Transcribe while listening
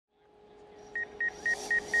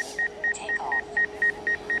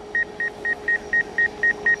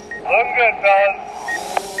good, fellas.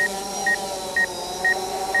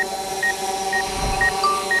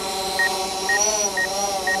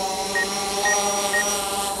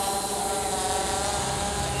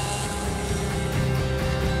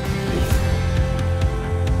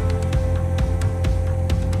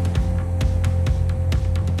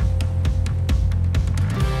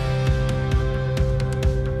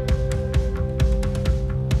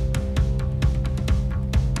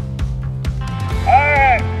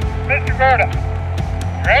 Mr. Gerda,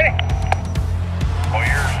 you ready? All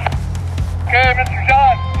yours. Okay, Mr.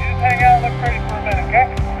 John, you just hang out and look pretty for a minute, okay?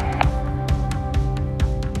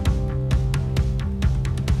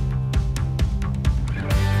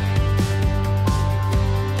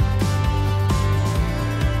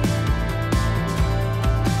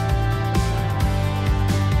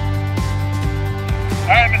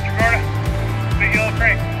 Alright, Mr. Gerda, big yellow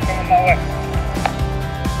crane coming my way.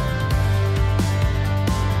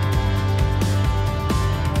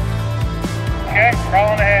 Okay,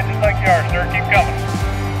 crawling ahead just like you are, sir. Keep coming.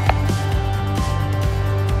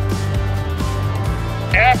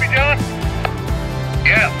 You happy, John?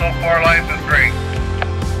 Yeah, so far life is great.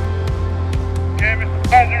 Okay, Mr.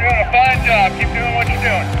 Guys, you're doing a fine job. Keep doing what you're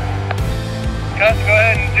doing. Cuz, go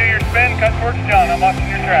ahead and do your spin. Cut towards John. I'm watching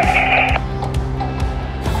your track.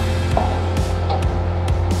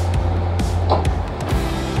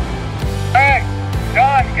 Alright,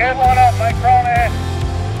 John, get one up. Mike crawling ahead.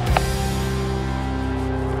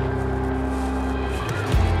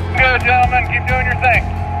 Good, gentlemen. Keep doing your thing.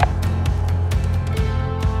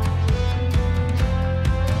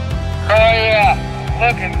 Oh, yeah.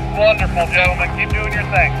 Looking wonderful, gentlemen. Keep doing your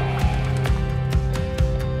thing.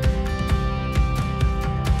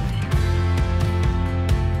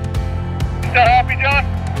 Still happy, John?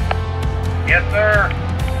 Yes, sir.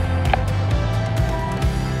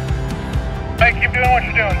 Hey, keep doing what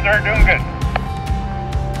you're doing, sir. Doing good.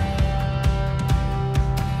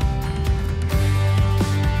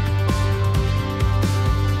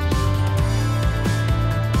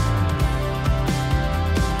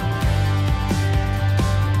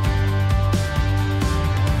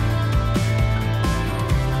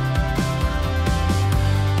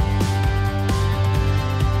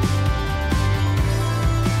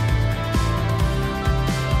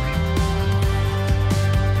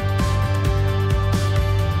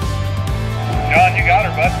 John, you got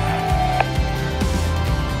her, bud.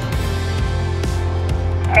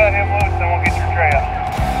 Cut him loose and we'll get your tray up.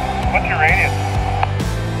 What's your radius?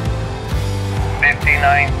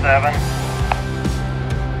 59.7.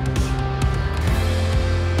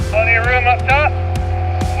 Plenty of room up top.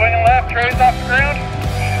 Swinging left, trays off the ground.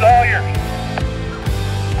 She's all yours.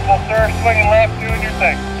 Well, sir, swinging left, doing your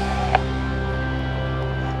thing.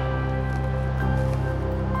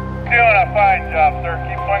 Doing a fine job, sir.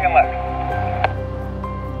 Keep swinging left.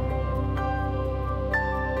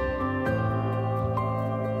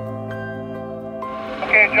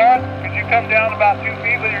 Okay, John, could you come down about 2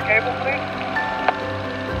 feet with your cable, please?